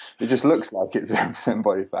fat. It just looks like it's 0%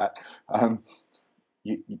 body fat.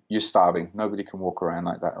 You're starving. Nobody can walk around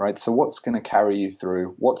like that, right? So what's going to carry you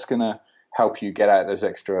through? What's going to help you get out those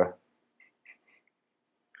extra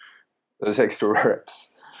reps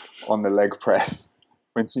on the leg press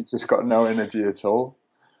when you just got no energy at all?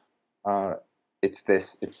 It's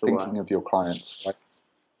thinking of your clients, right?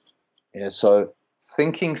 Yeah, so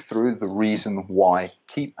thinking through the reason why.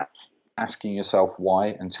 Keep asking yourself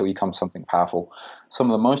why until you come something powerful. Some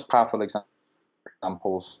of the most powerful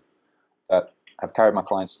examples that have carried my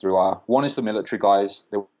clients through are, one is the military guys.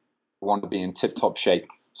 They want to be in tip-top shape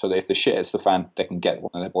so that if the shit hits the fan, they can get one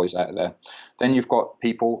of their boys out of there. Then you've got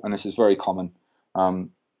people, and this is very common,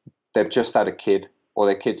 they've just had a kid, or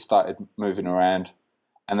their kid started moving around,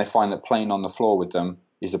 and they find that playing on the floor with them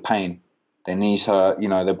is a pain. Their knees hurt,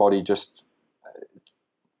 their body just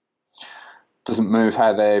doesn't move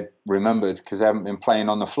how they remembered because they haven't been playing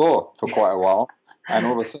on the floor for quite a while. And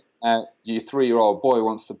all of a sudden, your 3-year-old boy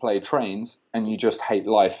wants to play trains, and you just hate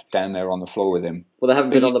life down there on the floor with him. Well, they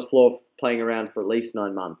haven't been on the floor playing around for at least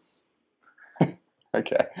 9 months.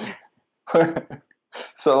 Okay.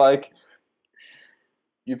 So, like,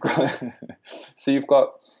 you've got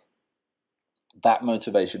that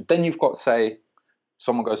motivation. Then you've got, say,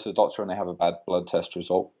 someone goes to the doctor and they have a bad blood test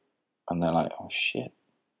result, and they're like, oh shit,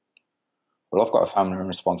 well, I've got a family and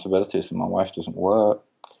responsibilities and my wife doesn't work,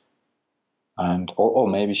 and or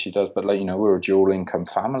maybe she does, but we're a dual income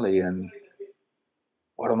family, and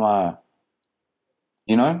what am I,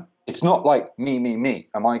 it's not like me,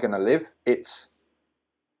 am I going to live? It's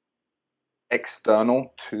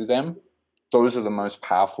external to them. Those are the most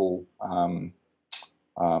powerful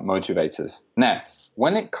motivators. Now,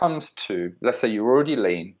 when it comes to, let's say you're already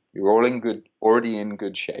lean, you're already in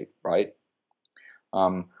good shape, right?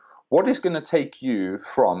 What is going to take you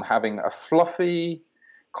from having a fluffy,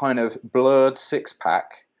 kind of blurred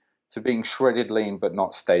 6-pack to being shredded lean but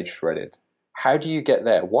not stage shredded? How do you get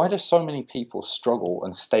there? Why do so many people struggle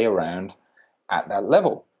and stay around at that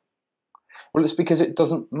level? Well, it's because it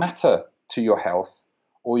doesn't matter to your health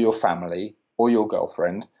or your family or your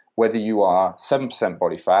girlfriend whether you are 7%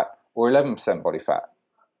 body fat or 11% body fat.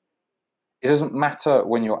 It doesn't matter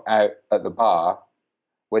when you're out at the bar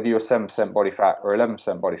whether you're 7% body fat or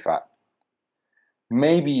 11% body fat.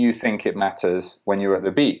 Maybe you think it matters when you're at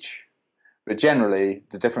the beach, but generally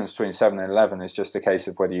the difference between 7 and 11 is just a case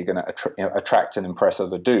of whether you're going to attract and impress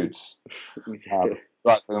other dudes, Exactly.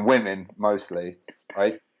 rather than women mostly,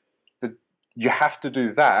 right? You have to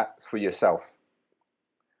do that for yourself.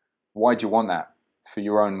 Why do you want that? For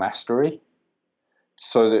your own mastery,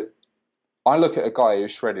 so that I look at a guy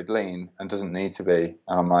who's shredded lean and doesn't need to be,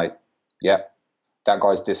 and I'm like, yeah, that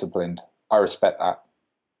guy's disciplined. I respect that.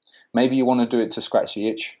 Maybe you want to do it to scratch the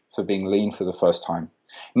itch for being lean for the first time.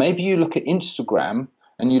 Maybe you look at Instagram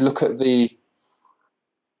and you look at the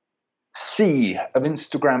sea of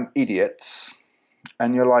Instagram idiots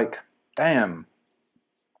and you're like, damn,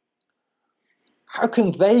 how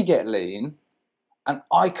can they get lean and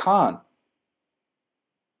I can't?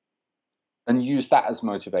 And use that as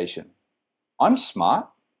motivation. I'm smart.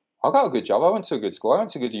 I got a good job. I went to a good school. I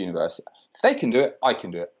went to a good university. If they can do it, I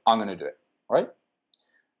can do it. I'm going to do it, right?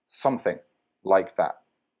 Something like that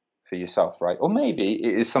for yourself, right? Or maybe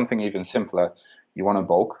it is something even simpler. You want to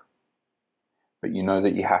bulk, but you know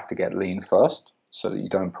that you have to get lean first so that you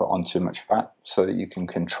don't put on too much fat so that you can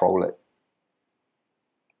control it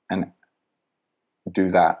and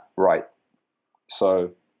do that right.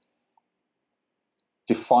 So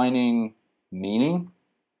defining meaning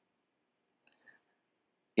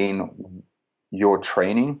in your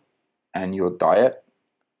training and your diet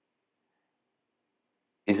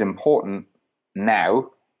is important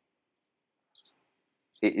now.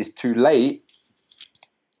 It is too late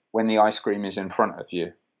when the ice cream is in front of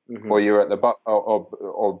you, or you're at the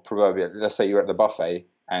or proverbially, let's say you're at the buffet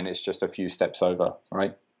and it's just a few steps over,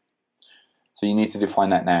 right? So you need to define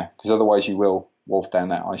that now, because otherwise you will wolf down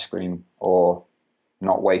that ice cream or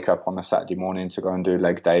not wake up on a Saturday morning to go and do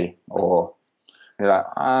leg day, or you're like,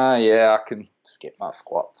 yeah, I can skip my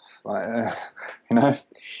squats, like, you know?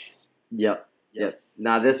 Yep.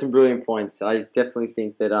 Now, there's some brilliant points. I definitely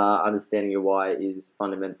think that understanding your why is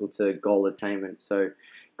fundamental to goal attainment. So,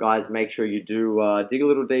 guys, make sure you do dig a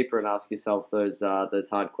little deeper and ask yourself those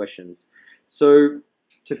hard questions. So,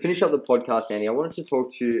 to finish up the podcast, Andy, I wanted to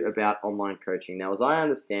talk to you about online coaching. Now, as I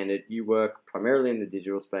understand it, you work primarily in the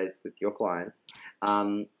digital space with your clients,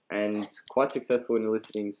 and quite successful in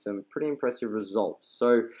eliciting some pretty impressive results.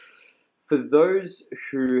 So, for those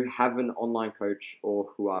who have an online coach or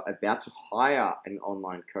who are about to hire an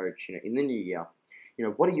online coach, in the new year,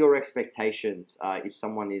 what are your expectations if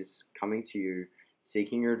someone is coming to you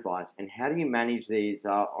seeking your advice, and how do you manage these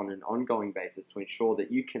on an ongoing basis to ensure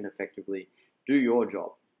that you can effectively do your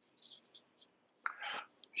job?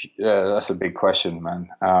 Yeah, that's a big question, man.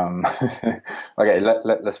 Okay,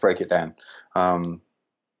 let's break it down.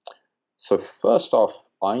 So first off,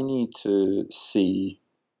 I need to see.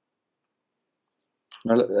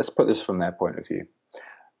 Now, let's put this from their point of view.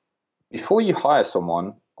 Before you hire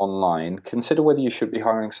someone online, consider whether you should be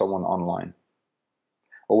hiring someone online,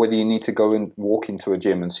 or whether you need to go and walk into a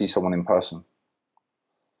gym and see someone in person.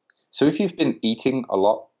 So if you've been eating a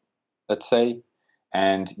lot, let's say,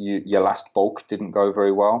 and your last bulk didn't go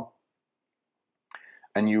very well,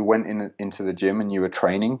 and you went into the gym and you were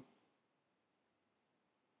training,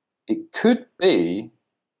 it could be,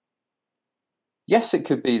 yes, it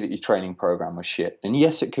could be that your training program was shit, and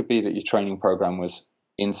yes, it could be that your training program was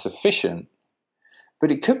insufficient,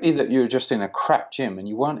 but it could be that you're just in a crap gym and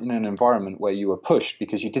you weren't in an environment where you were pushed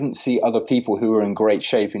because you didn't see other people who were in great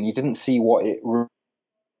shape and you didn't see what it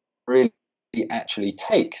really actually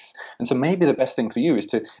takes. And so maybe the best thing for you is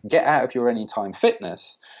to get out of your Anytime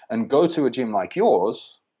Fitness and go to a gym like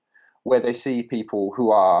yours where they see people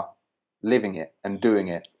who are living it and doing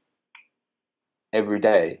it every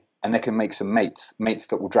day, and they can make some mates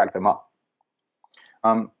that will drag them up.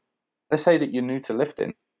 Let's say that you're new to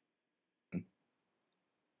lifting.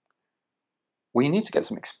 Well, you need to get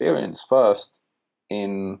some experience first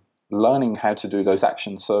in learning how to do those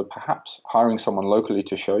actions. So perhaps hiring someone locally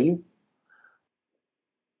to show you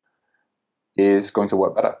is going to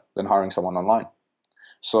work better than hiring someone online.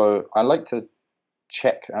 So I like to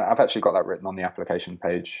check. I've actually got that written on the application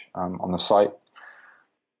page on the site.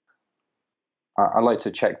 I like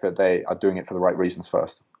to check that they are doing it for the right reasons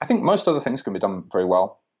first. I think most other things can be done very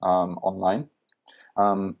well online.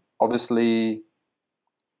 Obviously,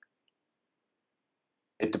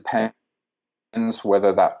 it depends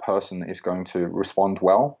whether that person is going to respond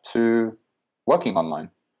well to working online.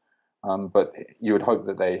 But you would hope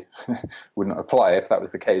that they wouldn't apply if that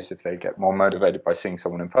was the case, if they get more motivated by seeing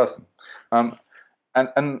someone in person. And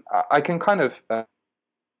I can kind of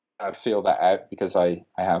feel that out because I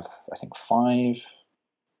have, I think, 5,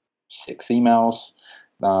 6 emails.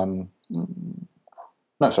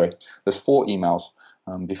 There's 4 emails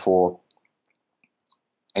before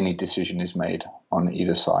any decision is made on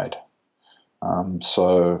either side.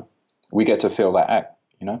 So we get to feel that out,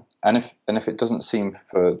 and if it doesn't seem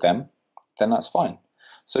for them, then that's fine.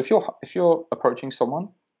 So if you're approaching someone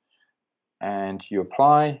and you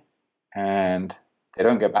apply and they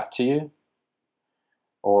don't get back to you,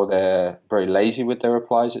 or they're very lazy with their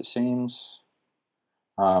replies, it seems,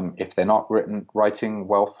 If they're not writing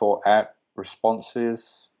well thought out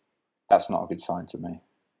responses, that's not a good sign to me.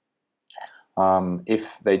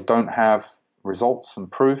 If they don't have results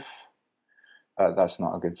and proof, that's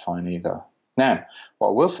not a good sign either. Now, what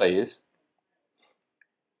I will say is,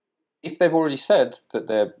 if they've already said that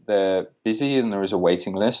they're busy and there is a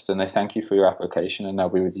waiting list and they thank you for your application and they'll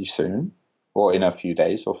be with you soon, or in a few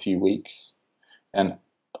days or a few weeks, and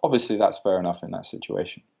obviously that's fair enough in that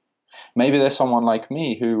situation. Maybe there's someone like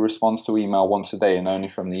me who responds to email once a day and only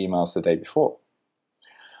from the emails the day before.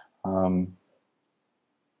 Then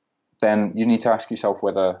you need to ask yourself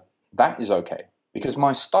whether that is okay. Because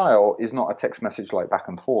my style is not a text message like back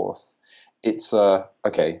and forth. It's,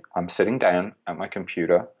 okay, I'm sitting down at my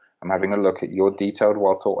computer, I'm having a look at your detailed,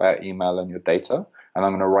 well thought out email and your data, and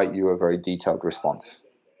I'm going to write you a very detailed response.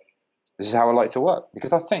 This is how I like to work,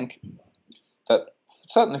 because I think that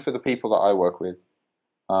certainly for the people that I work with,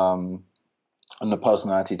 and the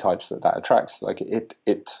personality types that attracts, like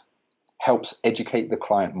it helps educate the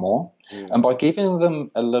client more. And by giving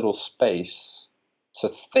them a little space to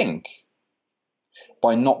think,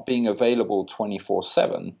 by not being available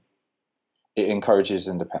 24/7, it encourages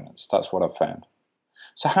independence. That's what I've found.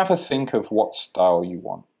 So have a think of what style you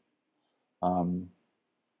want.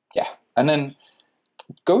 Yeah. And then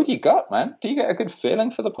go with your gut, man. Do you get a good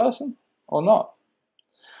feeling for the person or not?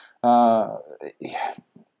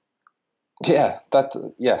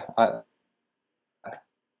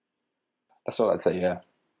 That's all I'd say, yeah.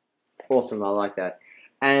 Awesome, I like that.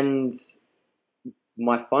 And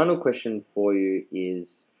my final question for you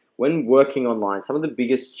is, when working online, some of the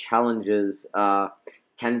biggest challenges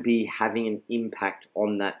can be having an impact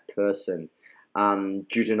on that person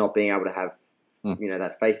due to not being able to have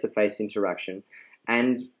that face-to-face interaction.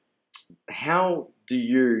 And how do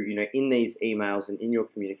you, in these emails and in your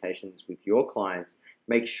communications with your clients,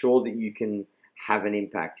 make sure that you can have an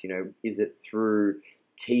impact? Is it through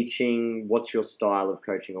teaching? What's your style of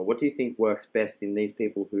coaching, or what do you think works best in these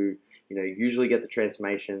people who usually get the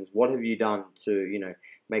transformations? What have you done to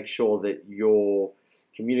make sure that your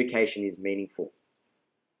communication is meaningful?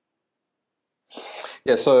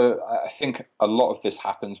 Yeah, so I think a lot of this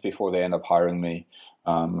happens before they end up hiring me,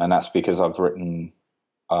 and that's because I've written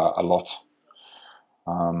a lot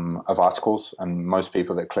of articles, and most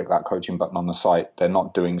people that click that coaching button on the site, they're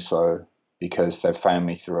not doing so because they've found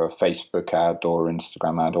me through a Facebook ad or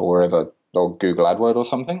Instagram ad or wherever, or Google AdWord or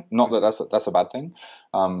something. Not that that's a bad thing,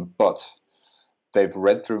 but they've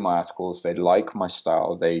read through my articles, they like my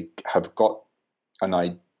style, they have got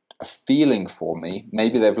a feeling for me.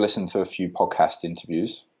 Maybe they've listened to a few podcast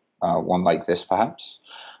interviews, one like this perhaps,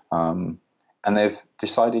 and they've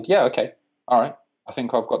decided, yeah, okay, all right, I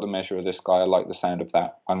think I've got the measure of this guy, I like the sound of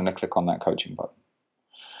that, I'm going to click on that coaching button.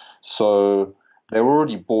 So they're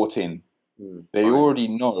already bought in. They already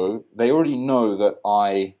know that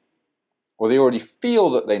they already feel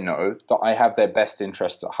that they know that I have their best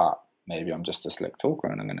interest at heart. Maybe I'm just a slick talker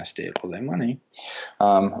and I'm going to steal all their money,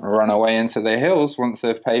 run away into their hills once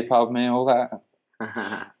they've PayPal'd me all that,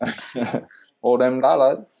 all them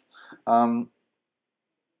dollars.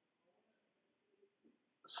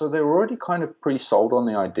 So they're already kind of pre-sold on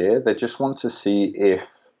the idea. They just want to see if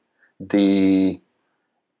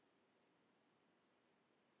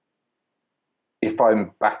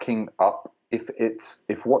I'm backing up,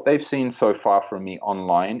 if what they've seen so far from me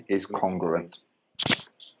online is congruent.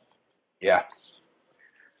 Yeah.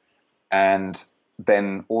 And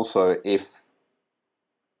then also if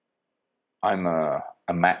I'm a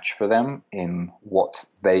match for them in what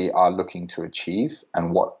they are looking to achieve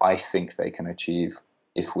and what I think they can achieve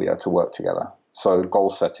if we are to work together. So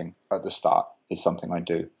goal setting at the start is something I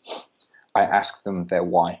do. I ask them their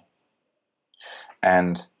why.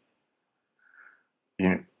 And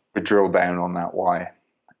we drill down on that why.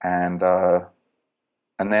 And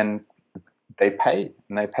then they pay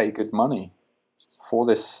good money for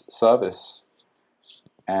this service.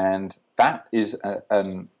 And that is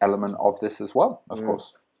an element of this as well, of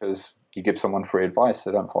course, because you give someone free advice,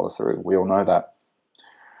 they don't follow through. We all know that.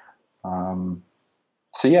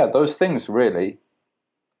 So yeah, those things really,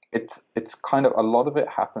 it's kind of, a lot of it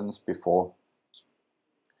happens before.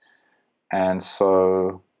 And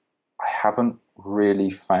so I haven't really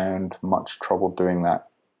found much trouble doing that.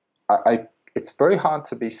 It's very hard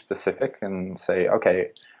to be specific and say,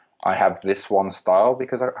 okay, I have this one style,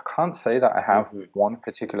 because I can't say that I have one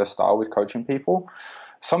particular style with coaching people.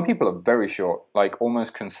 Some people are very short, like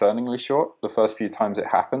almost concerningly short, the first few times it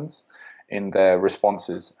happens in their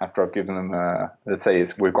responses after I've given them, let's say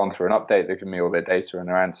we've gone through an update, they've given me all their data and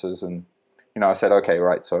their answers, and I said, okay,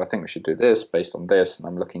 right, so I think we should do this based on this, and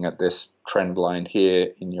I'm looking at this trend line here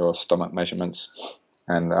in your stomach measurements.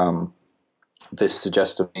 And this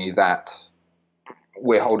suggests to me that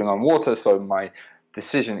we're holding on water, so my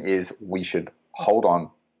decision is we should hold on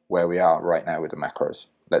where we are right now with the macros,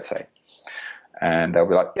 let's say. And they'll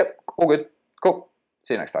be like, yep, all good, cool,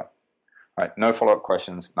 see you next time. Right, no follow-up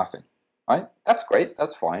questions, nothing. Right, that's great,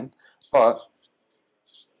 that's fine, but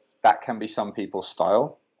that can be some people's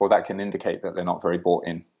style, or that can indicate that they're not very bought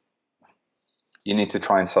in. You need to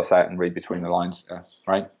try and suss out and read between the lines there,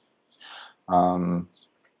 right?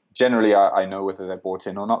 Generally, I know whether they're bought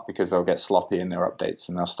in or not because they'll get sloppy in their updates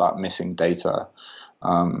and they'll start missing data.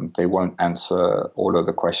 They won't answer all of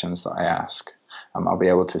the questions that I ask. I'll be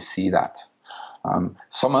able to see that.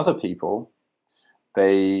 Some other people,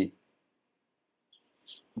 they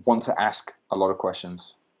want to ask a lot of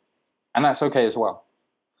questions, and that's okay as well.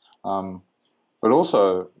 But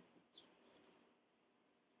also,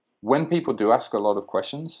 when people do ask a lot of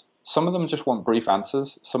questions, some of them just want brief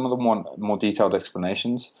answers, some of them want more detailed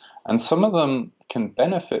explanations, and some of them can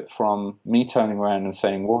benefit from me turning around and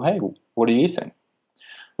saying, well, hey, what do you think?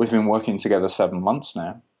 We've been working together 7 months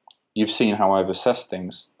now. You've seen how I've assessed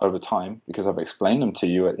things over time because I've explained them to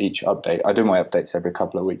you at each update. I do my updates every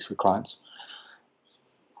couple of weeks with clients.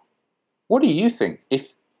 What do you think?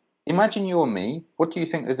 Imagine you or me, what do you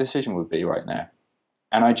think the decision would be right now?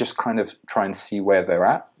 And I just kind of try and see where they're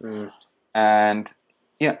at. And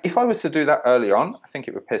if I was to do that early on, I think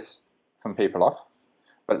it would piss some people off.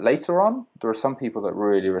 But later on, there are some people that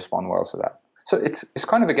really respond well to that. So it's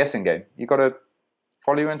kind of a guessing game. You've got to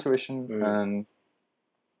follow your intuition and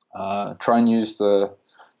try and use the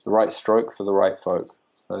right stroke for the right folk.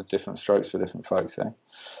 Different strokes for different folks.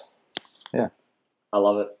 Yeah. I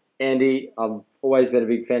love it. Andy, I've always been a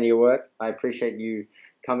big fan of your work. I appreciate you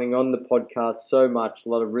coming on the podcast so much. A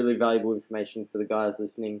lot of really valuable information for the guys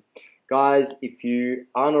listening. Guys, if you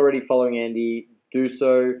aren't already following Andy, do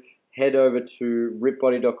so. Head over to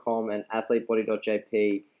ripbody.com and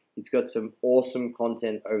athletebody.jp. He's got some awesome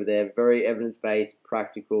content over there, very evidence-based,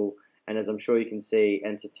 practical, and as I'm sure you can see,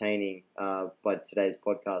 entertaining by today's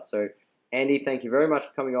podcast. So, Andy, thank you very much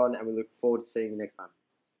for coming on, and we look forward to seeing you next time.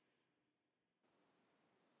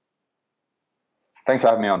 Thanks for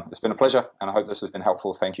having me on. It's been a pleasure, and I hope this has been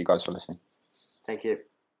helpful. Thank you guys for listening. Thank you.